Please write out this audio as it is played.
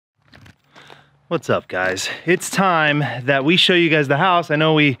What's up, guys? It's time that we show you guys the house. I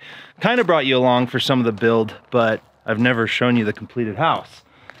know we kind of brought you along for some of the build, but I've never shown you the completed house.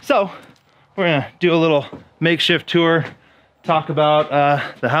 So we're gonna do a little makeshift tour, talk about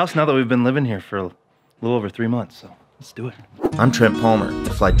the house now that we've been living here for a little over 3 months, so let's do it. I'm Trent Palmer.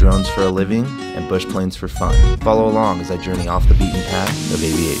 I fly drones for a living and bush planes for fun. Follow along as I journey off the beaten path of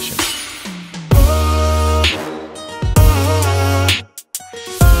aviation.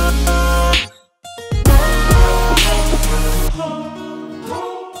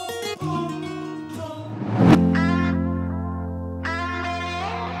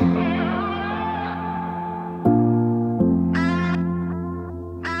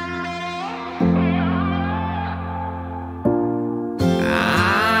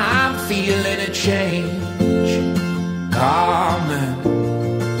 Feeling a change coming.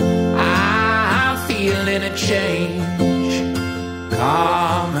 I'm feeling a change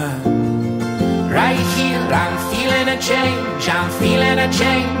coming. Right here, I'm feeling a change. I'm feeling a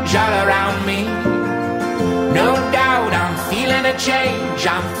change all around me. No doubt, I'm feeling a change.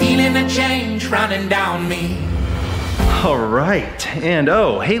 I'm feeling a change running down me. All right, and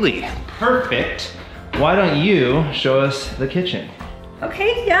oh, Haley, perfect. Why don't you show us the kitchen?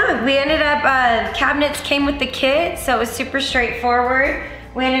 Okay, yeah, we ended up, cabinets came with the kit, so it was super straightforward.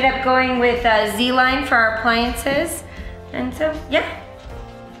 We ended up going with Z-line for our appliances, and so, yeah.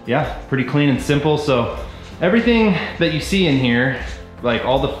 Yeah, pretty clean and simple. So everything that you see in here, like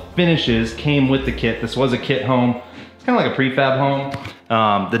all the finishes, came with the kit. This was a kit home. It's kind of like a prefab home.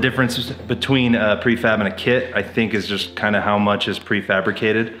 The difference between a prefab and a kit, I think, is just kind of how much is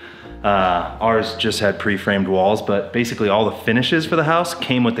prefabricated. Ours just had pre-framed walls, but basically all the finishes for the house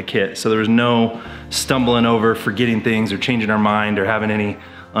came with the kit. So there was no stumbling over, forgetting things, or changing our mind, or having any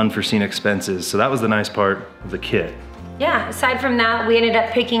unforeseen expenses. So that was the nice part of the kit. Yeah, aside from that, we ended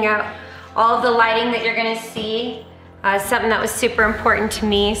up picking out all of the lighting that you're gonna see, something that was super important to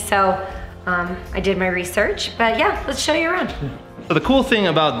me. So I did my research, but yeah, let's show you around. So the cool thing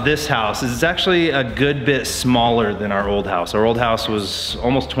about this house is it's actually a good bit smaller than our old house. Our old house was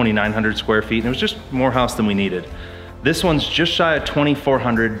almost 2,900 square feet, and it was just more house than we needed. This one's just shy of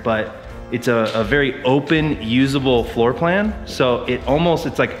 2,400, but it's a very open, usable floor plan. So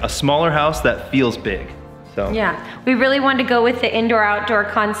it's like a smaller house that feels big. So yeah, we really wanted to go with the indoor-outdoor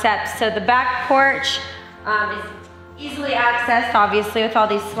concept. So the back porch is easily accessed, obviously, with all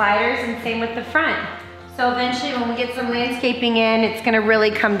these sliders, and same with the front. So eventually when we get some landscaping in, it's gonna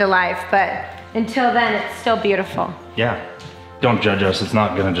really come to life, but until then, it's still beautiful. Yeah, don't judge us. It's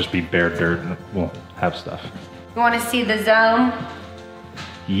not gonna just be bare dirt. We'll have stuff. You wanna see the zone?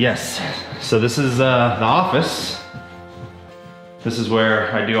 Yes, so this is the office. This is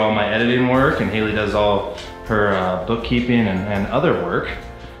where I do all my editing work, and Haley does all her bookkeeping and other work.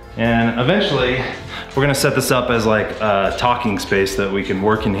 And eventually, we're gonna set this up as like a talking space that we can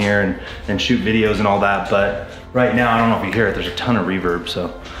work in here and shoot videos and all that. But right now, I don't know if you hear it, there's a ton of reverb,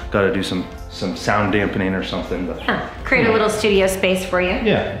 so gotta do some sound dampening or something. But, yeah, create a little studio space for you.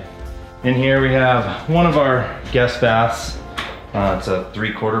 Yeah. In here we have one of our guest baths. It's a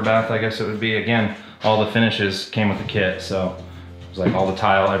 3/4 bath, I guess it would be. Again, all the finishes came with the kit, so it was like all the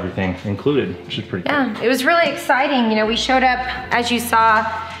tile, everything included, which is pretty cool. Yeah, it was really exciting. You know, we showed up, as you saw,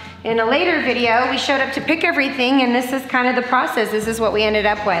 in a later video, we showed up to pick everything, and this is kind of the process. This is what we ended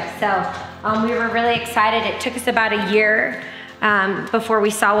up with. So we were really excited. It took us about a year before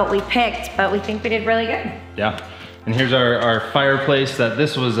we saw what we picked, but we think we did really good. Yeah, and here's our fireplace.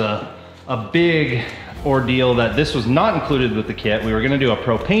 This was a big ordeal that this was not included with the kit. We were gonna do a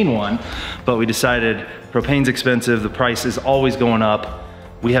propane one, but we decided propane's expensive, the price is always going up.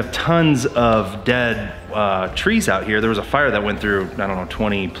 We have tons of dead trees out here. There was a fire that went through, I don't know,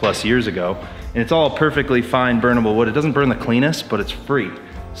 20 plus years ago, and it's all perfectly fine burnable wood. It doesn't burn the cleanest, but it's free.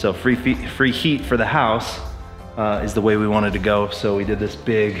 So free heat for the house is the way we wanted to go. So we did this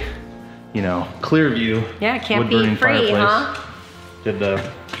big, you know, clear view. Yeah, it can't be free, huh? Did the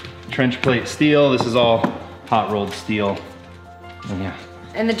trench plate steel. This is all hot rolled steel. And yeah.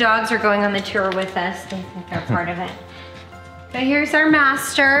 And the dogs are going on the tour with us. They think they're part of it. So here's our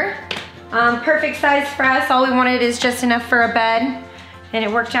master. Perfect size for us. All we wanted is just enough for a bed, and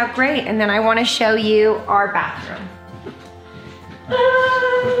it worked out great. And then I want to show you our bathroom.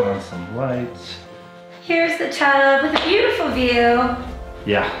 Put on some lights. Here's the tub with a beautiful view.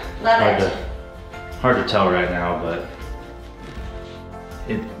 Yeah. Love it. Hard to tell right now, but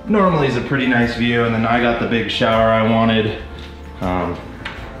it normally is a pretty nice view. And then I got the big shower I wanted,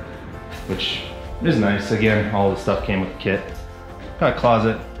 which is nice. Again, all the stuff came with the kit. Got a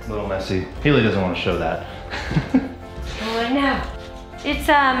closet, a little messy. Haley doesn't want to show that. Oh, I know. It's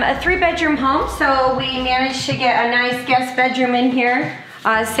a 3-bedroom home, so we managed to get a nice guest bedroom in here.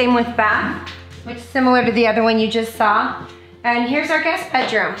 Same with bath, which is similar to the other one you just saw. And here's our guest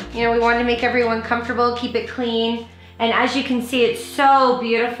bedroom. You know, we wanted to make everyone comfortable, keep it clean. And as you can see, it's so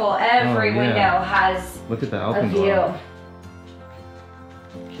beautiful. Every window has Look at the a view.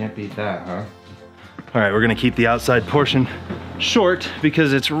 Can't beat that, huh? All right, we're gonna keep the outside portion short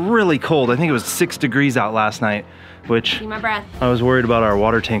because it's really cold. I think it was 6 degrees out last night, which See my breath. I was worried about our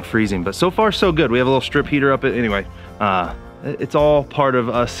water tank freezing, but so far so good. We have a little strip heater up. Anyway, it's all part of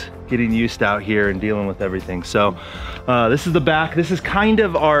us getting used out here and dealing with everything. So this is the back. This is kind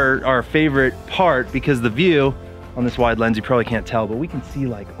of our favorite part because the view on this wide lens, you probably can't tell, but we can see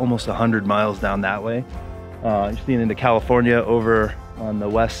like almost 100 miles down that way. You're seeing into California over on the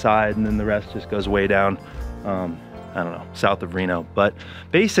west side, and then the rest just goes way down, I don't know, south of Reno. But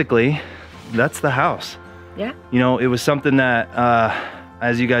basically, that's the house. Yeah. You know, it was something that,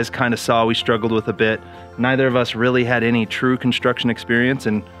 as you guys kind of saw, we struggled with a bit. Neither of us really had any true construction experience,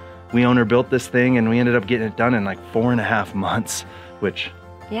 and we owner built this thing, and we ended up getting it done in like 4.5 months, which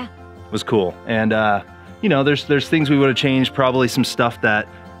was cool. And you know, there's things we would have changed, probably some stuff that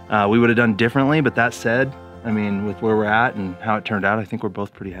we would have done differently, but that said, I mean, with where we're at and how it turned out, I think we're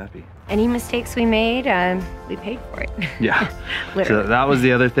both pretty happy. Any mistakes we made, we paid for it. Yeah. Literally. So that was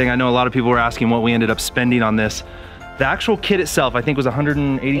the other thing. I know a lot of people were asking what we ended up spending on this. The actual kit itself, I think, was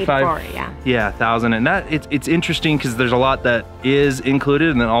 185 thousand, and that it's interesting because there's a lot that is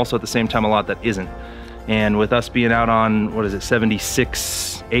included, and then also at the same time a lot that isn't. And with us being out on, what is it,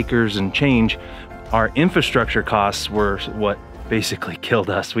 76 acres and change, our infrastructure costs were what basically killed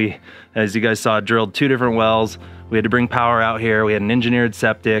us. We, as you guys saw, drilled 2 different wells. We had to bring power out here. We had an engineered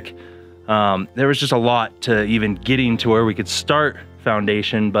septic. There was just a lot to even getting to where we could start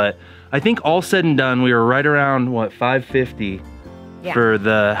foundation, but I think all said and done, we were right around, what, 550 for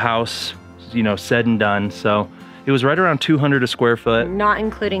the house, you know, said and done. So it was right around 200 a square foot. Not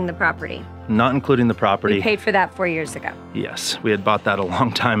including the property. Not including the property. We paid for that 4 years ago. Yes, we had bought that a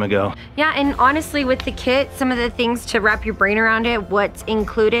long time ago. Yeah, and honestly with the kit, some of the things to wrap your brain around it, what's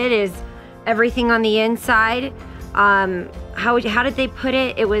included is everything on the inside. How did they put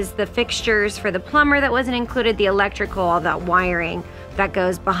it? It was the fixtures for the plumber that wasn't included, the electrical, all that wiring that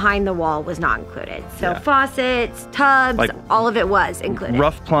goes behind the wall was not included. So faucets, tubs, like, all of it was included.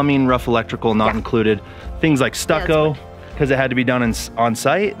 Rough plumbing, rough electrical, not included. Things like stucco, because it had to be done on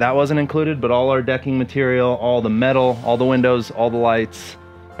site, that wasn't included, but all our decking material, all the metal, all the windows, all the lights,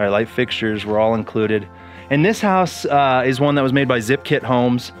 our light fixtures were all included. And this house is one that was made by Zip Kit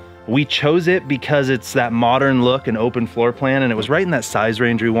Homes. We chose it because it's that modern look and open floor plan, and it was right in that size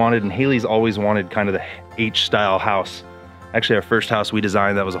range we wanted, and Haley's always wanted kind of the H-style house. Actually, our first house we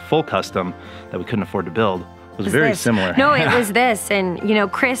designed that was a full custom that we couldn't afford to build was very similar. No, it was this. And you know,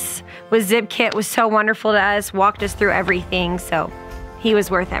 Chris with Zip Kit was so wonderful to us, walked us through everything. So he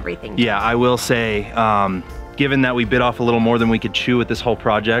was worth everything. Yeah, I will say, given that we bit off a little more than we could chew with this whole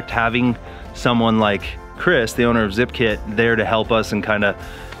project, having someone like Chris, the owner of Zip Kit, there to help us and kind of,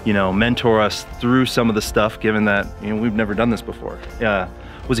 you know, mentor us through some of the stuff, given that, you know, we've never done this before,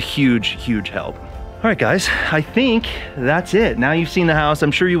 was a huge, huge help. All right, guys, I think that's it. Now you've seen the house.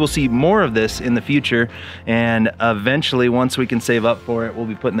 I'm sure you will see more of this in the future. And eventually, once we can save up for it, we'll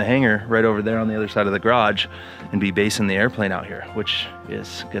be putting the hangar right over there on the other side of the garage and be basing the airplane out here, which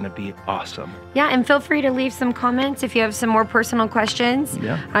is gonna be awesome. Yeah, and feel free to leave some comments if you have some more personal questions.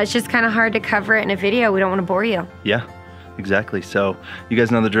 Yeah. It's just kind of hard to cover it in a video. We don't want to bore you. Yeah, exactly. So you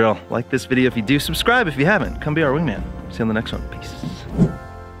guys know the drill. Like this video if you do, subscribe if you haven't. Come be our wingman. See you on the next one. Peace.